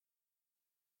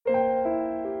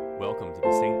Welcome to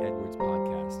the St. Edward's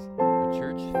Podcast, a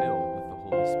church filled with the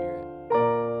Holy Spirit.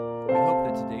 We hope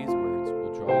that today's words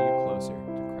will draw you closer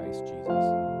to Christ Jesus.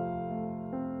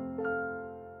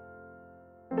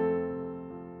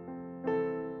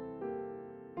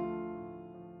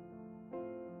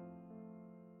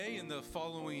 In the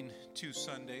following two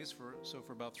Sundays, for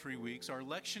about 3 weeks, our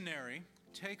lectionary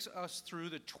takes us through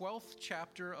the 12th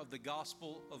chapter of the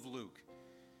Gospel of Luke.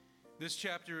 This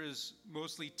chapter is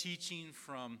mostly teaching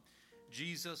from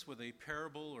Jesus with a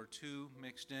parable or two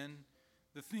mixed in.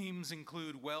 The themes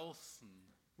include wealth and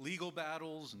legal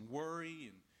battles and worry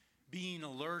and being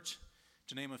alert,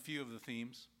 to name a few of the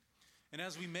themes. And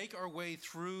as we make our way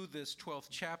through this 12th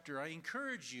chapter, I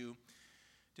encourage you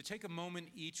to take a moment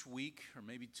each week, or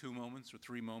maybe 2 moments or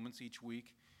 3 moments each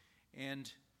week, and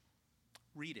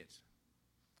read it.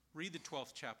 Read the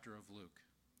 12th chapter of Luke.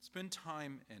 Spend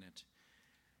time in it.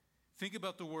 Think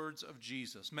about the words of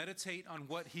Jesus. Meditate on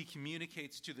what he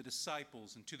communicates to the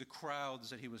disciples and to the crowds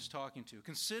that he was talking to.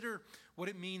 Consider what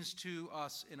it means to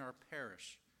us in our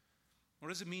parish. What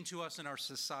does it mean to us in our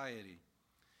society?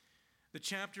 The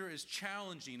chapter is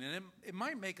challenging, and it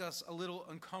might make us a little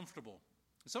uncomfortable.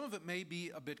 Some of it may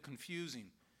be a bit confusing,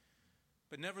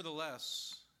 but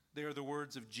nevertheless, they are the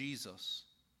words of Jesus,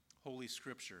 Holy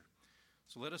Scripture.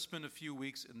 So let us spend a few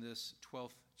weeks in this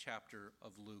 12th chapter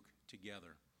of Luke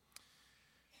together.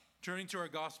 Turning to our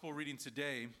gospel reading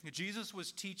today, Jesus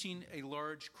was teaching a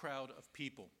large crowd of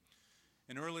people.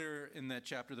 And earlier in that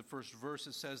chapter, the first verse,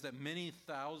 it says that many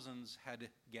thousands had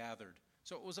gathered.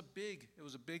 So it was a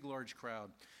big, large crowd.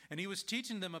 And he was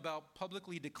teaching them about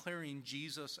publicly declaring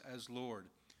Jesus as Lord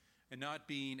and not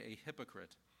being a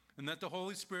hypocrite. And that the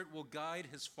Holy Spirit will guide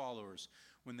his followers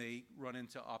when they run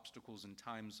into obstacles in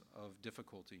times of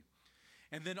difficulty.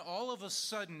 And then all of a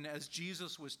sudden, as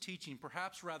Jesus was teaching,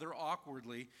 perhaps rather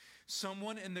awkwardly,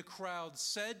 someone in the crowd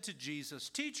said to Jesus,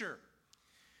 "Teacher,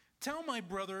 tell my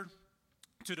brother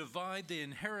to divide the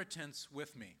inheritance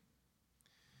with me."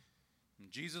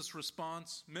 And Jesus'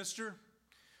 response, "Mister,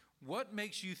 what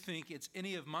makes you think it's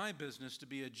any of my business to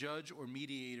be a judge or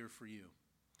mediator for you?"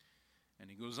 And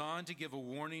he goes on to give a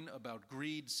warning about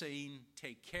greed, saying,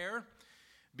 "Take care.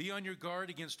 Be on your guard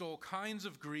against all kinds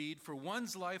of greed, for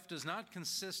one's life does not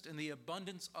consist in the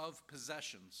abundance of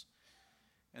possessions."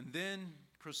 And then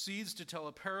proceeds to tell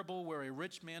a parable where a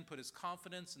rich man put his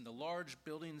confidence in the large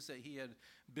buildings that he had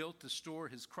built to store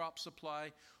his crop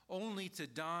supply, only to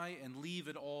die and leave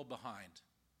it all behind.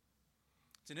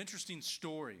 It's an interesting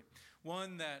story,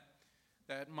 one that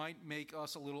might make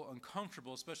us a little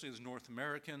uncomfortable, especially as North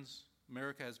Americans.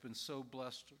 America has been so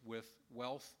blessed with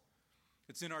wealth.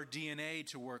 It's in our DNA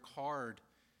to work hard,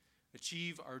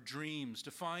 achieve our dreams,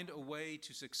 to find a way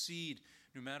to succeed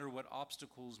no matter what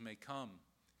obstacles may come.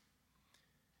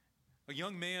 A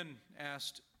young man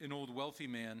asked an old wealthy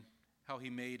man how he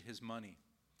made his money.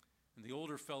 And the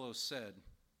older fellow said,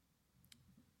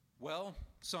 "Well,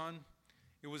 son,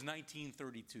 it was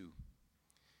 1932.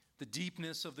 The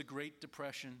deepness of the Great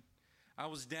Depression. I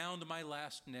was down to my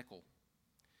last nickel.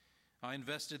 I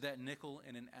invested that nickel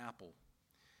in an apple.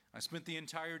 I spent the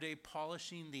entire day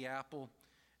polishing the apple,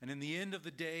 and in the end of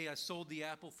the day, I sold the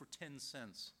apple for 10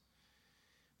 cents.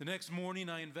 The next morning,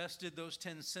 I invested those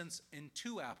 10 cents in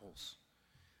 2 apples,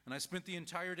 and I spent the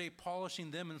entire day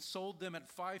polishing them and sold them at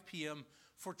 5 p.m.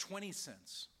 for 20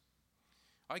 cents.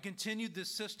 I continued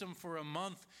this system for a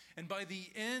month, and by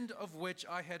the end of which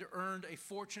I had earned a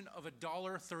fortune of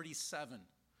 $1.37.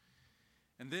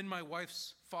 And then my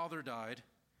wife's father died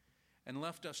and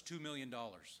left us $2 million.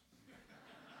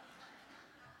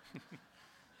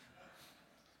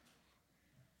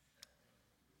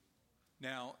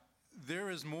 Now,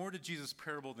 there is more to Jesus'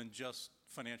 parable than just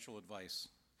financial advice.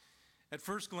 At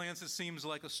first glance, it seems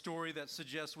like a story that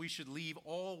suggests we should leave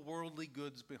all worldly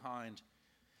goods behind.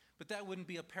 But that wouldn't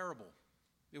be a parable.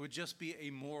 It would just be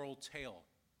a moral tale,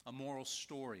 a moral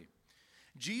story.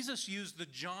 Jesus used the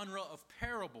genre of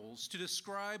parables to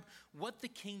describe what the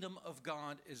kingdom of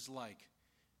God is like,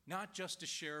 not just to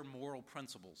share moral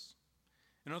principles.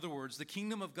 In other words, the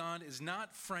kingdom of God is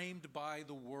not framed by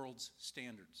the world's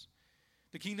standards.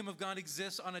 The kingdom of God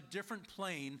exists on a different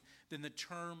plane than the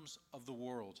terms of the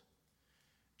world.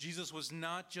 Jesus was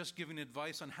not just giving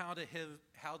advice on how to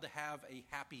have a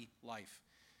happy life.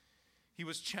 He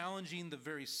was challenging the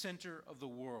very center of the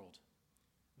world.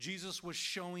 Jesus was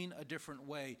showing a different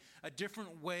way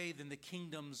than the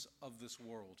kingdoms of this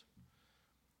world.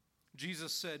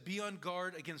 Jesus said, "Be on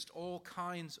guard against all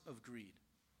kinds of greed."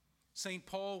 St.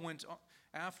 Paul went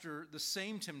after the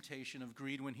same temptation of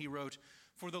greed when he wrote,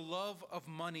 "For the love of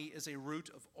money is a root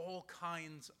of all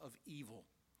kinds of evil."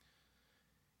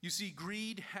 You see,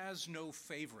 greed has no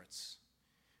favorites.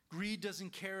 Greed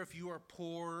doesn't care if you are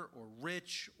poor or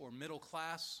rich or middle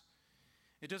class.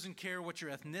 It doesn't care what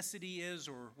your ethnicity is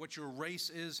or what your race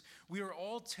is. We are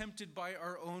all tempted by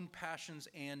our own passions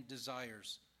and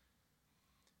desires.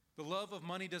 The love of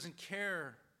money doesn't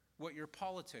care what your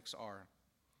politics are.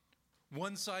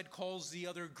 One side calls the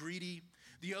other greedy.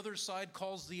 The other side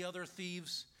calls the other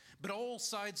thieves. But all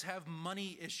sides have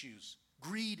money issues,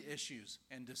 greed issues,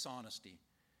 and dishonesty.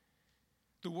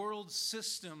 The world's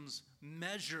systems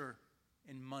measure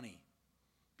in money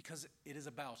because it is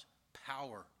about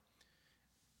power.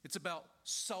 It's about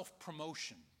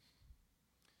self-promotion.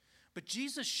 But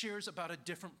Jesus shares about a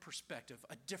different perspective,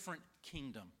 a different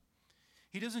kingdom.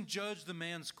 He doesn't judge the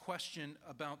man's question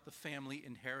about the family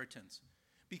inheritance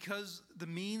because the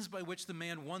means by which the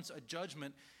man wants a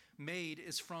judgment made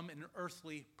is from an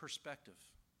earthly perspective.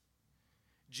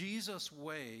 Jesus'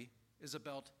 way is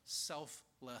about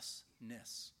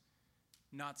selflessness,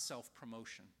 not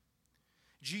self-promotion.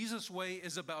 Jesus' way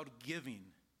is about giving,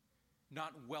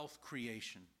 not wealth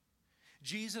creation.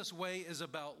 Jesus' way is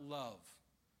about love,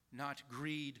 not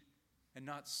greed, and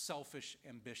not selfish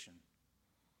ambition.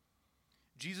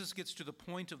 Jesus gets to the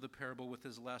point of the parable with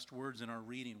his last words in our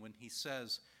reading when he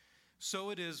says, "So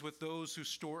it is with those who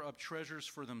store up treasures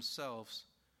for themselves,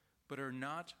 but are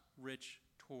not rich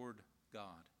toward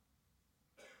God."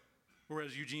 Or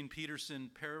as Eugene Peterson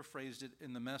paraphrased it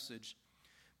in the Message,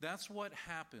 that's what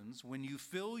happens when you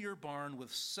fill your barn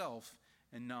with self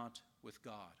and not with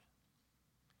God.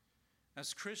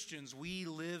 As Christians, we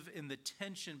live in the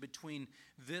tension between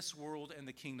this world and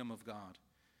the kingdom of God.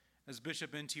 As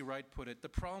Bishop N.T. Wright put it, the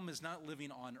problem is not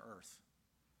living on earth,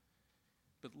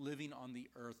 but living on the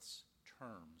earth's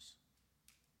terms.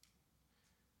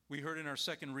 We heard in our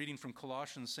second reading from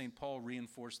Colossians, St. Paul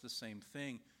reinforced the same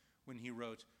thing when he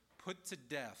wrote, "Put to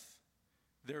death,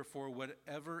 therefore,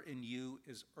 whatever in you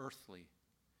is earthly,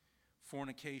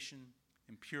 fornication,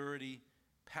 impurity,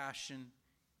 passion,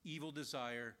 evil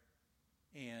desire,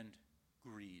 and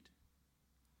greed."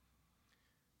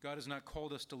 God has not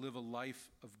called us to live a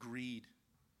life of greed,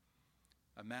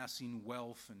 amassing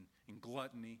wealth and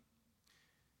gluttony.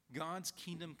 God's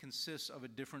kingdom consists of a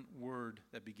different word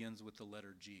that begins with the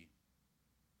letter G,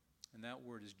 and that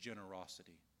word is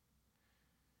generosity.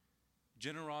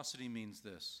 Generosity means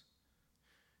this: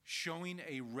 showing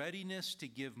a readiness to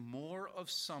give more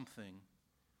of something,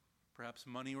 perhaps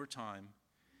money or time,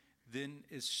 than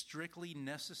is strictly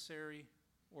necessary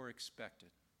or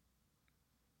expected.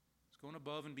 It's going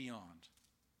above and beyond.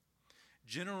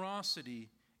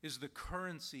 Generosity is the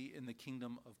currency in the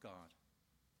kingdom of God.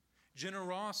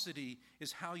 Generosity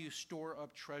is how you store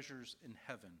up treasures in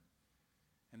heaven.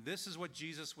 And this is what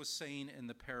Jesus was saying in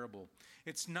the parable.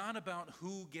 It's not about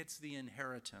who gets the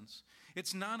inheritance.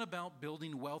 It's not about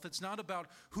building wealth. It's not about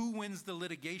who wins the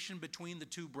litigation between the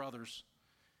two brothers.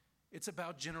 It's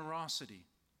about generosity.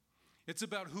 It's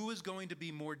about who is going to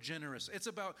be more generous. It's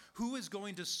about who is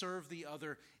going to serve the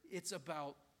other. It's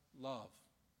about love.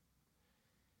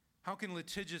 How can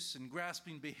litigious and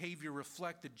grasping behavior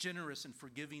reflect the generous and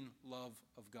forgiving love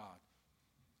of God?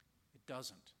 It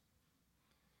doesn't.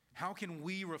 How can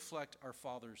we reflect our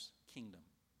Father's kingdom?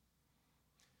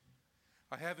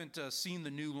 I haven't seen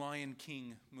the new Lion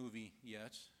King movie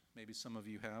yet. Maybe some of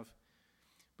you have.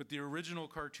 But the original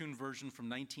cartoon version from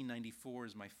 1994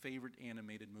 is my favorite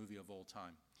animated movie of all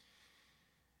time.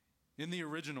 In the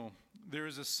original, there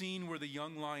is a scene where the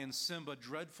young lion Simba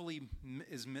dreadfully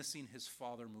is missing his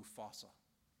father Mufasa.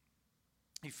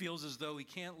 He feels as though he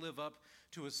can't live up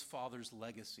to his father's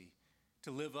legacy,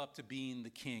 to live up to being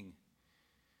the king.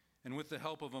 And with the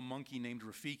help of a monkey named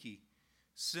Rafiki,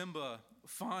 Simba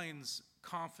finds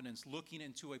confidence looking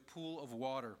into a pool of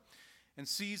water and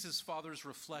sees his father's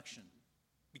reflection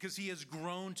because he has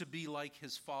grown to be like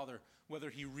his father, whether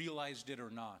he realized it or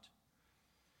not.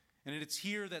 And it's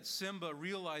here that Simba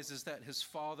realizes that his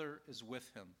father is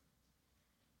with him.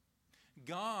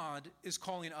 God is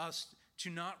calling us to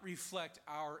not reflect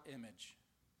our image,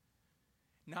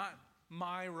 not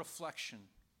my reflection,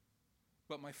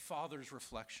 but my Father's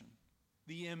reflection,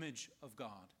 the image of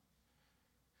God.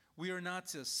 We are not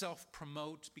to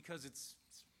self-promote because it's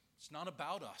not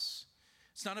about us.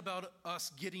 It's not about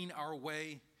us getting our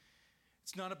way.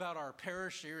 It's not about our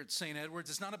parish here at St. Edward's.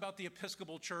 It's not about the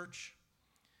Episcopal Church.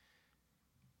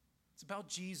 It's about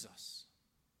Jesus.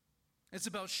 It's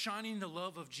about shining the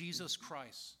love of Jesus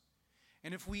Christ.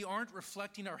 And if we aren't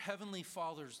reflecting our Heavenly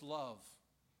Father's love,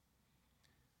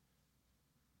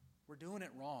 we're doing it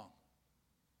wrong.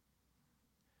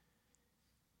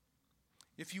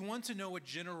 If you want to know what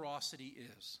generosity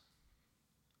is,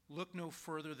 look no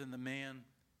further than the man,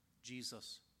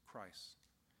 Jesus Christ,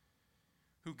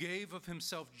 who gave of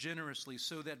himself generously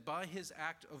so that by his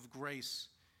act of grace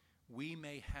we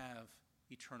may have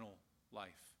eternal life.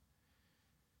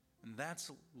 And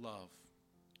that's love,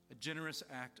 a generous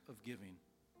act of giving.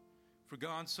 For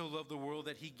God so loved the world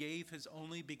that he gave his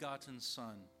only begotten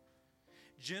Son.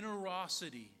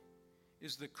 Generosity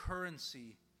is the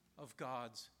currency of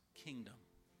God's kingdom.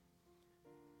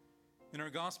 In our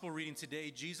gospel reading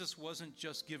today, Jesus wasn't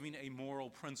just giving a moral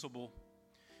principle.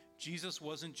 Jesus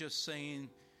wasn't just saying,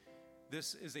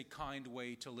 this is a kind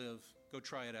way to live. Go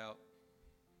try it out.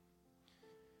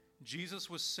 Jesus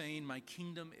was saying, my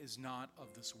kingdom is not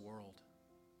of this world.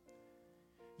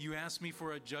 You ask me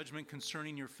for a judgment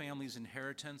concerning your family's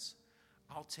inheritance,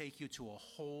 I'll take you to a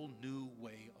whole new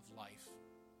way of life.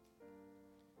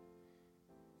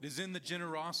 It is in the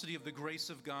generosity of the grace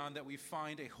of God that we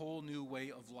find a whole new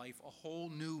way of life, a whole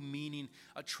new meaning,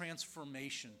 a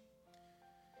transformation.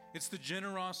 It's the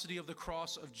generosity of the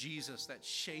cross of Jesus that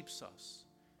shapes us,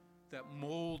 that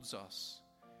molds us,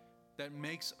 that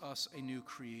makes us a new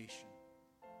creation,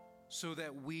 so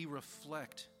that we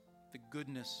reflect the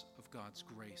goodness of God's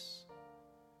grace,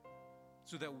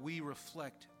 so that we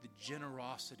reflect the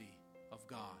generosity of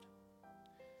God.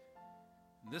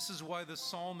 And this is why the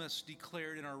psalmist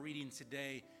declared in our reading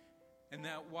today, and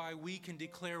that why we can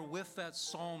declare with that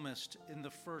psalmist in the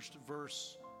first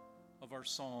verse of our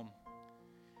psalm,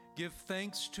 give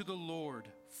thanks to the Lord,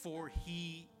 for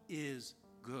he is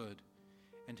good,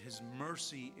 and his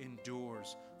mercy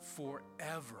endures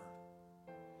forever.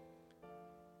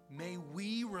 May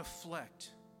we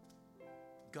reflect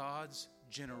God's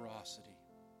generosity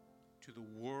to the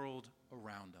world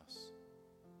around us.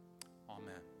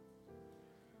 Amen.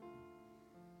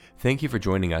 Thank you for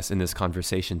joining us in this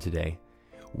conversation today.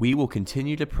 We will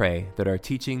continue to pray that our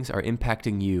teachings are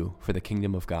impacting you for the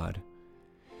kingdom of God.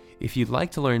 If you'd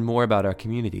like to learn more about our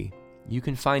community, you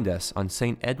can find us on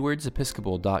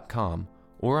stedwardsepiscopal.com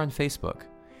or on Facebook.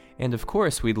 And of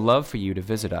course, we'd love for you to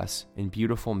visit us in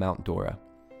beautiful Mount Dora.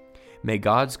 May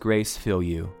God's grace fill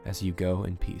you as you go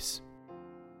in peace.